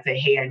just might say,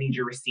 hey, I need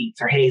your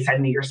receipts, or hey,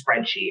 send me your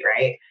spreadsheet,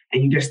 right?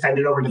 And you just send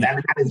it over to them.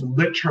 And that is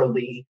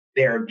literally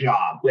their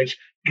job, which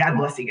God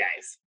bless you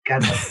guys.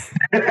 God bless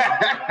you.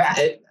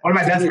 One of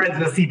my best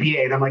friends is a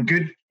CPA, and I'm like,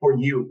 good for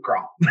you,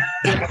 girl.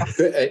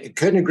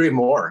 Couldn't agree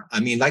more. I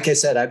mean, like I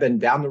said, I've been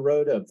down the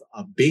road of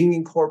being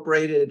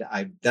incorporated.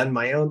 I've done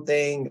my own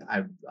thing.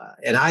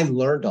 And I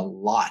learned a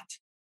lot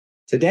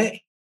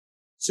today.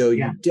 So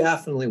you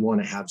definitely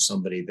want to have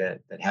somebody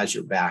that has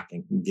your back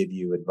and can give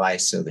you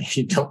advice so that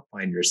you don't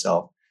find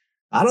yourself.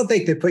 I don't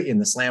think they put you in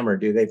the slammer,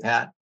 do they,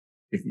 Pat?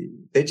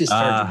 They just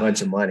charge a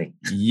bunch of money.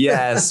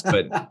 Yes,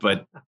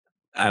 but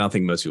I don't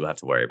think most people have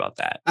to worry about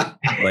that.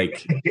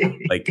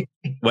 Like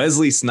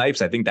Wesley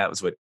Snipes, I think that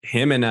was what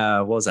him and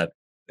what was that?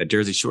 The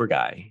Jersey Shore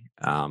guy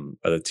are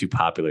the two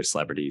popular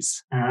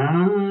celebrities.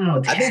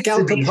 Oh, I think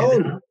Al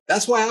Capone.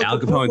 That's why Al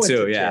Capone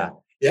too.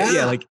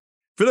 Yeah. Like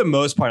for the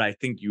most part, I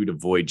think you would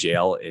avoid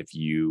jail if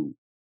you.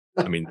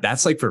 I mean,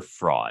 that's like for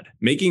fraud.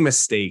 Making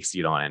mistakes,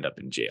 you don't end up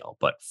in jail,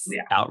 but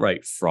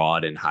outright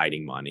fraud and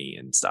hiding money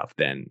and stuff,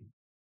 then.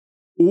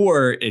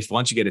 Or if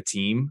once you get a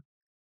team,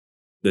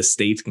 the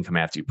states can come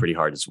after you pretty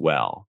hard as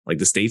well. Like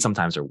the states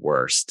sometimes are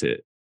worse to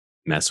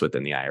mess with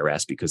than the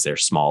IRS because they're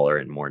smaller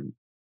and more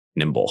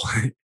nimble.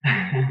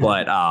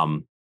 But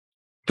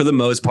for the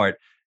most part,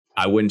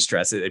 I wouldn't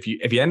stress it. If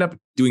you end up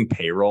doing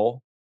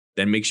payroll,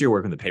 then make sure you're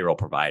working with a payroll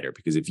provider,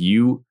 because if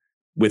you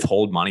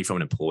withhold money from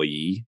an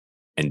employee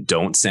and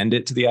don't send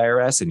it to the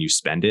IRS and you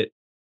spend it,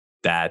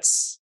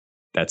 that's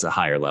a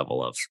higher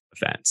level of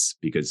offense,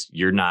 because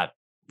you're not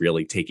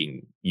really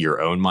taking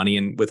your own money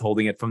and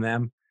withholding it from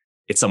them.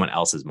 It's someone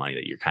else's money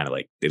that you're kind of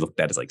like, they look at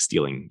that as like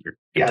stealing your.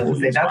 Yeah, I was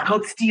gonna say, that's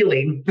called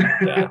stealing.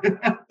 Yeah.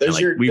 There's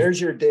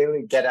your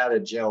daily get out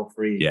of jail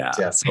free. Yeah.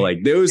 Tip. So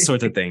like those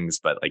sorts of things,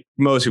 but like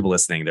most people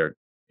listening,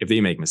 if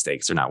they make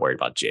mistakes, they're not worried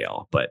about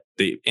jail, but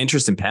the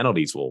interest and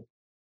penalties will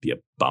be a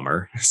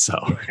bummer. So.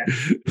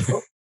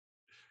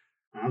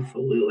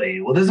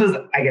 Absolutely. Well, this was,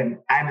 again,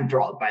 I'm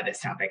enthralled by this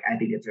topic. I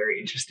think it's very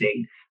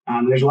interesting.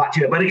 There's a lot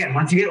to it. But again,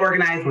 once you get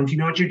organized, once you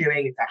know what you're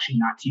doing, it's actually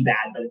not too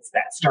bad. But it's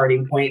that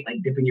starting point,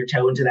 like dipping your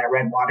toe into that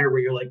red water where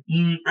you're like,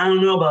 I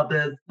don't know about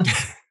this.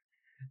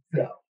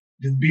 So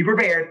just be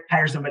prepared,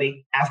 hire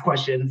somebody, ask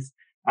questions.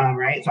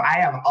 Right. So I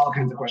have all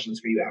kinds of questions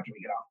for you after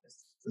we get off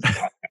this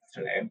podcast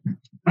today.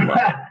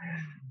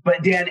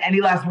 But Dan,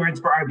 any last words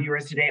for our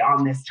viewers today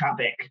on this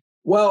topic?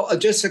 Well,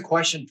 just a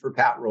question for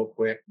Pat real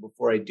quick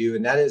before I do.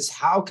 And that is,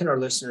 how can our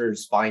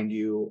listeners find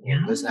you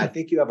or listen? I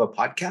think you have a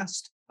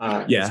podcast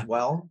as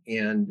well.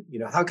 And,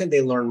 how can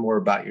they learn more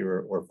about you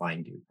or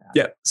find you, Pat?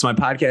 Yeah. So my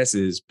podcast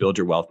is Build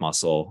Your Wealth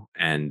Muscle,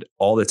 and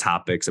all the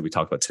topics that we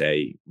talked about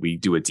today, we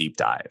do a deep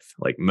dive.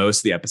 Like most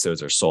of the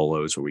episodes are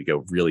solos where we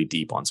go really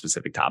deep on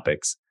specific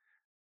topics.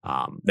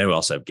 Then we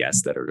also have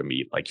guests that are going to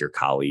be like your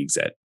colleagues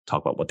that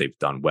talk about what they've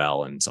done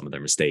well and some of their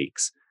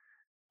mistakes.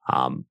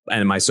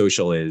 And my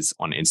social is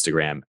on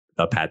Instagram,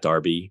 the Pat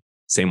Darby,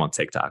 same on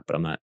TikTok, but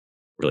I'm not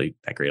really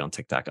that great on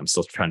TikTok. I'm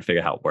still trying to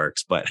figure out how it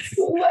works, but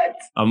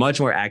I'm much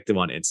more active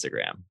on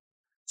Instagram.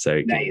 So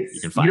you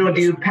can find you don't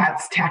do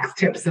Pat's tax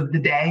tips of the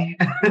day.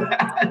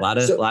 a lot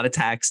of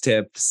tax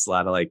tips, a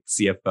lot of like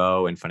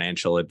CFO and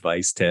financial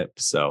advice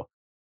tips. So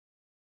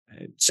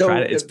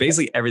it's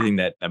basically everything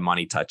that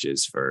money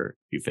touches for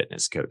you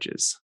fitness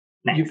coaches.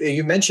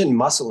 You mentioned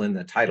muscle in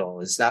the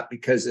title. Is that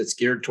because it's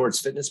geared towards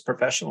fitness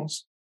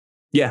professionals?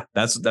 Yeah,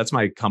 that's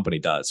my company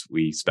does.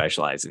 We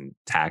specialize in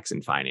tax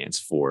and finance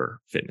for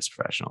fitness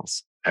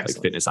professionals,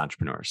 like fitness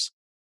entrepreneurs.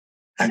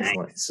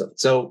 Excellent.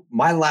 So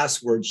my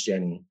last words,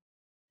 Jenny,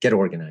 get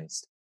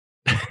organized.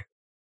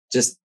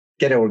 Just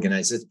get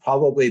organized. It's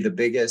probably the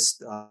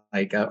biggest,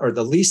 or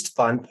the least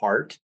fun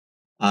part,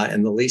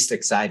 and the least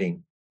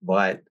exciting.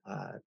 But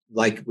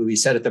like we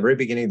said at the very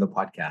beginning of the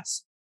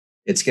podcast,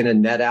 it's going to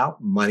net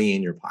out money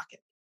in your pocket.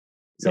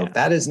 So if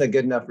that isn't a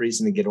good enough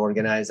reason to get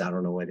organized, I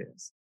don't know what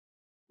is.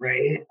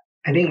 Right.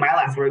 I think my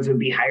last words would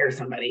be hire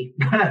somebody.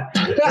 We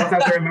also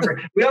have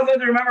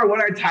to remember what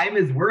our time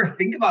is worth.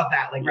 Think about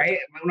that. Like, right.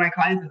 One of my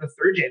clients is a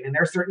surgeon, and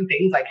there are certain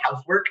things like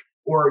housework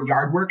or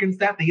yard work and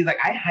stuff that he's like,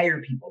 I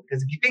hire people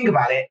because if you think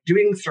about it,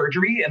 doing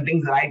surgery and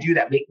things that I do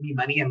that make me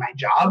money in my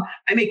job,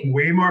 I make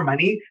way more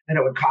money than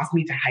it would cost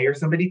me to hire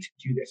somebody to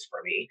do this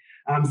for me.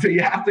 So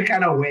you have to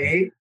kind of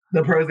weigh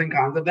the pros and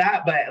cons of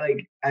that. But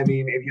like, I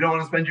mean, if you don't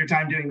want to spend your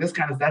time doing this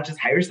kind of stuff, just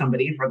hire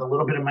somebody for the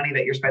little bit of money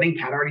that you're spending.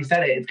 Pat already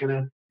said it. It's going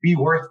to be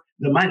worth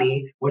the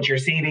money, what you're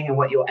saving and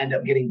what you'll end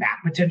up getting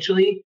back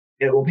potentially.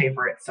 It will pay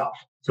for itself.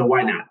 So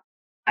why not?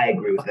 I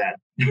agree with that.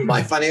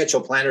 My financial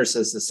planner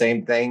says the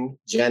same thing,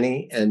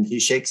 Jenny, and he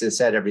shakes his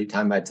head every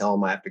time I tell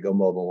him I have to go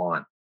mow the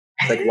lawn.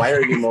 It's like, why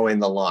are you mowing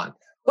the lawn?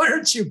 Why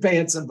aren't you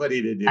paying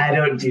somebody to do that? I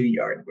don't do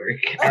yard work.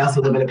 I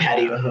also live in a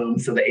patio home,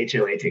 so the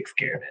HOA takes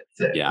care of it.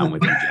 So. Yeah, I'm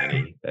with you,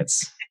 Jenny.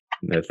 That's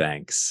no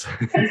thanks.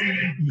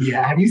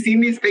 Yeah. Have you seen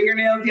these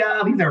fingernails,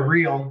 y'all? These are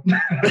real.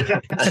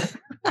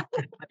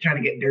 I'm trying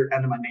to get dirt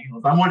under my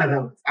nails. I'm one of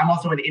those. I'm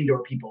also an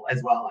indoor people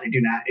as well. I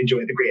do not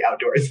enjoy the great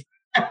outdoors.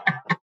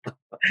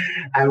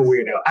 I'm a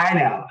weirdo. I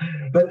know.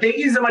 But thank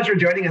you so much for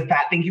joining us,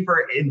 Pat. Thank you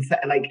for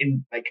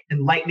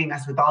enlightening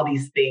us with all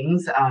these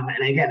things. And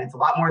again, it's a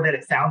lot more than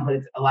it sounds, but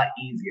it's a lot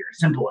easier,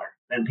 simpler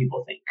than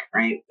people think,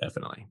 right?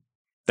 Definitely.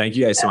 Thank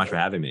you guys so much for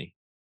having me.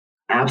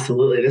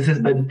 Absolutely. This has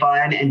been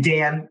fun. And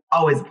Dan,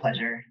 always a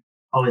pleasure.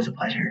 Always a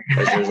pleasure.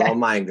 Pleasure's all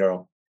mine,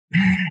 girl.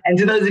 And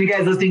to those of you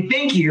guys listening,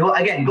 thank you.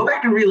 Again, go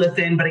back and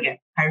re-listen. But again,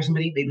 hire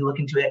somebody, maybe look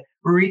into it.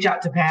 Or reach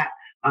out to Pat.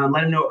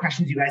 Let him know what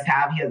questions you guys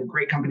have. He has a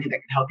great company that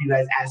can help you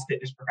guys as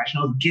fitness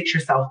professionals get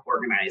yourself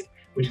organized,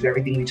 which is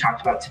everything we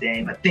talked about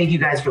today. But thank you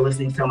guys for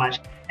listening so much.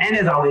 And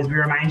as always, we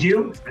remind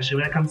you, especially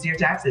when it comes to your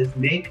taxes,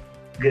 make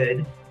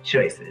good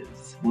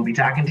choices. We'll be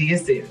talking to you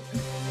soon.